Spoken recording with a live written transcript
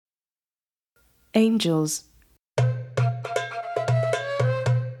Angels.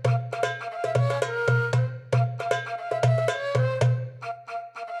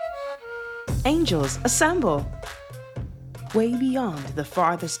 Angels, assemble! Way beyond the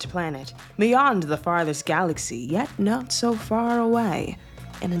farthest planet, beyond the farthest galaxy, yet not so far away,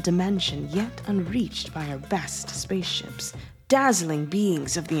 in a dimension yet unreached by our vast spaceships, dazzling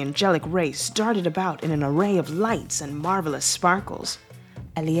beings of the angelic race darted about in an array of lights and marvelous sparkles.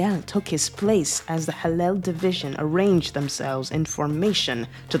 Eliel took his place as the Hallel division arranged themselves in formation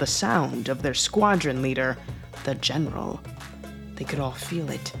to the sound of their squadron leader, the General. They could all feel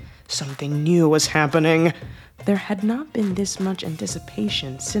it. Something new was happening. There had not been this much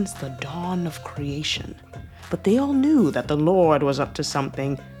anticipation since the dawn of creation. But they all knew that the Lord was up to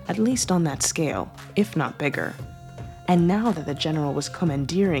something, at least on that scale, if not bigger. And now that the General was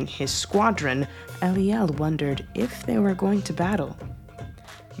commandeering his squadron, Eliel wondered if they were going to battle.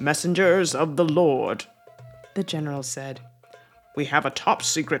 "Messengers of the Lord," the General said. "We have a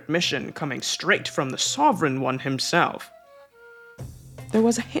top-secret mission coming straight from the Sovereign One himself." There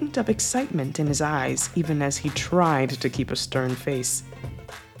was a hint of excitement in his eyes, even as he tried to keep a stern face.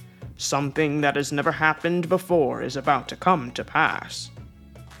 "Something that has never happened before is about to come to pass,"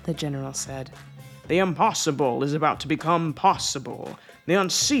 the General said. "The impossible is about to become possible. The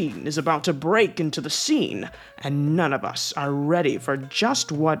unseen is about to break into the scene, and none of us are ready for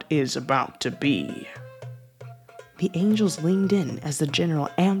just what is about to be." The angels leaned in as the General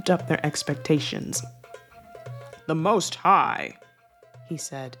amped up their expectations. "The Most High," he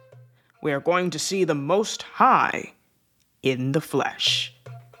said. "We are going to see the Most High in the flesh."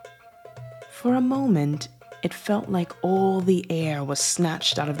 For a moment, it felt like all the air was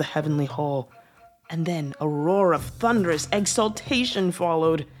snatched out of the heavenly hall, and then a roar of thunderous exultation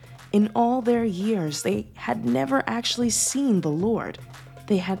followed. In all their years, they had never actually seen the Lord.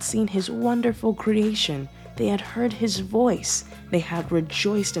 They had seen his wonderful creation. They had heard his voice. They had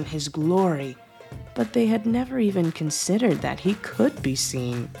rejoiced in his glory. But they had never even considered that he could be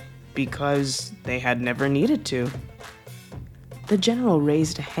seen, because they had never needed to. The General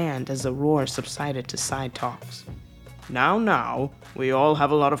raised a hand as the roar subsided to side talks. Now, we all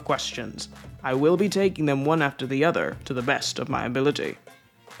have a lot of questions. I will be taking them one after the other to the best of my ability."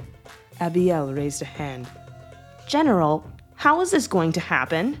 Abiel raised a hand. "General, how is this going to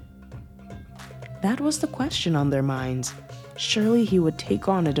happen?" That was the question on their minds. Surely he would take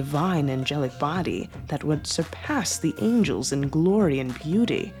on a divine angelic body that would surpass the angels in glory and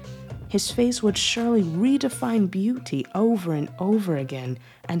beauty. His face would surely redefine beauty over and over again,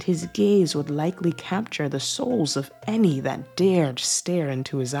 and his gaze would likely capture the souls of any that dared stare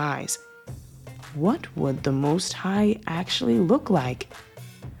into his eyes. What would the Most High actually look like?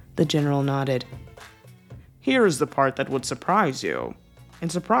 The General nodded. "Here is the part that would surprise you.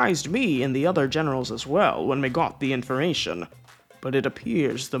 It surprised me and the other generals as well when we got the information. But it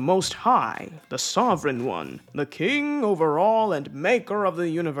appears the Most High, the Sovereign One, the King over all and Maker of the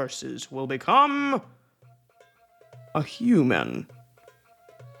universes, will become a human."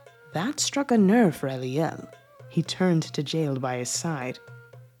 That struck a nerve for Eliel. He turned to Jael by his side.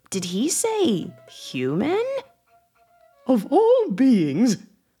 "Did he say human?" "Of all beings,"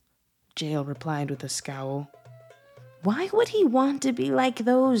 Jael replied with a scowl. "Why would he want to be like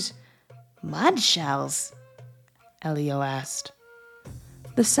those mud shells?" Eliel asked.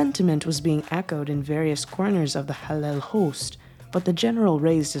 The sentiment was being echoed in various corners of the Hallel host, but the General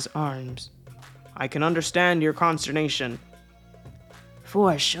raised his arms. "I can understand your consternation."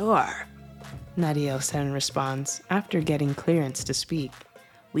 "For sure," Nadiel said in response, after getting clearance to speak.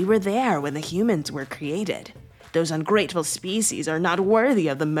 "We were there when the humans were created. Those ungrateful species are not worthy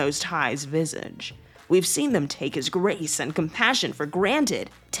of the Most High's visage. We've seen them take his grace and compassion for granted,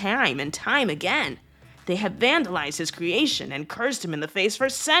 time and time again. They have vandalized his creation and cursed him in the face for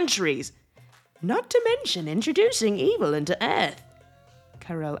centuries. Not to mention introducing evil into Earth,"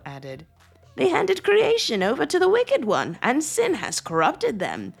 Carol added. "They handed creation over to the Wicked One, and sin has corrupted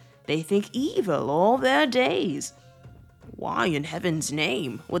them. They think evil all their days. Why in heaven's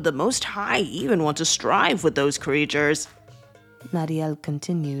name would the Most High even want to strive with those creatures?" Nadiel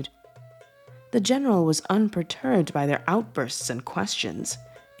continued. The General was unperturbed by their outbursts and questions.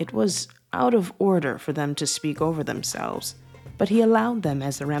 It was out of order for them to speak over themselves, but he allowed them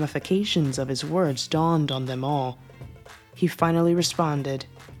as the ramifications of his words dawned on them all. He finally responded,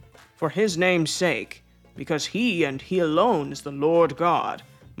 "For his name's sake, because he and he alone is the Lord God,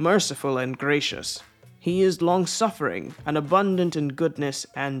 merciful and gracious. He is long-suffering and abundant in goodness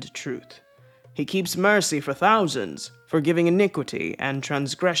and truth. He keeps mercy for thousands, forgiving iniquity and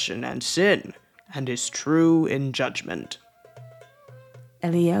transgression and sin, and is true in judgment."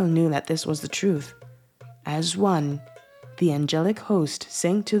 Eliel knew that this was the truth. As one, the angelic host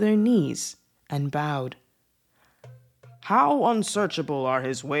sank to their knees and bowed. How unsearchable are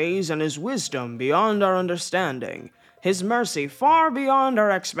his ways and his wisdom beyond our understanding, his mercy far beyond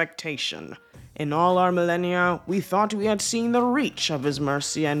our expectation. In all our millennia, we thought we had seen the reach of his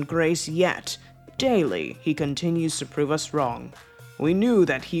mercy and grace, yet daily he continues to prove us wrong. We knew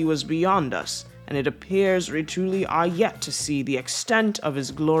that he was beyond us, and it appears we truly are yet to see the extent of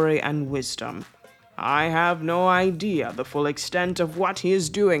his glory and wisdom. I have no idea the full extent of what he is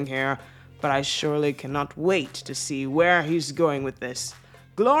doing here, but I surely cannot wait to see where he's going with this.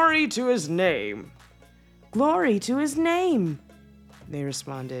 Glory to his name! Glory to his name, they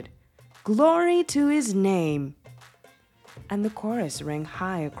responded. Glory to his name. And the chorus rang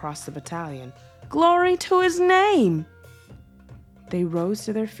high across the battalion. Glory to his name! They rose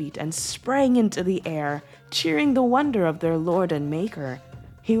to their feet and sprang into the air, cheering the wonder of their Lord and Maker.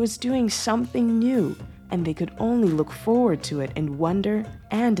 He was doing something new, and they could only look forward to it in wonder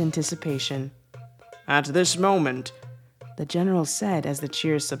and anticipation. At this moment, the general said as the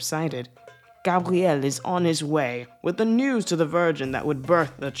cheers subsided, Gabriel is on his way with the news to the Virgin that would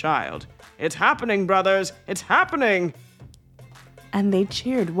birth the child. It's happening, brothers! It's happening! And they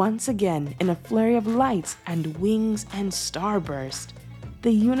cheered once again in a flurry of lights and wings and starburst.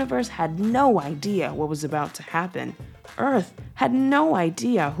 The universe had no idea what was about to happen. Earth had no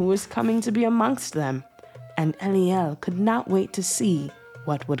idea who was coming to be amongst them. And Eliel could not wait to see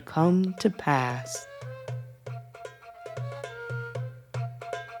what would come to pass.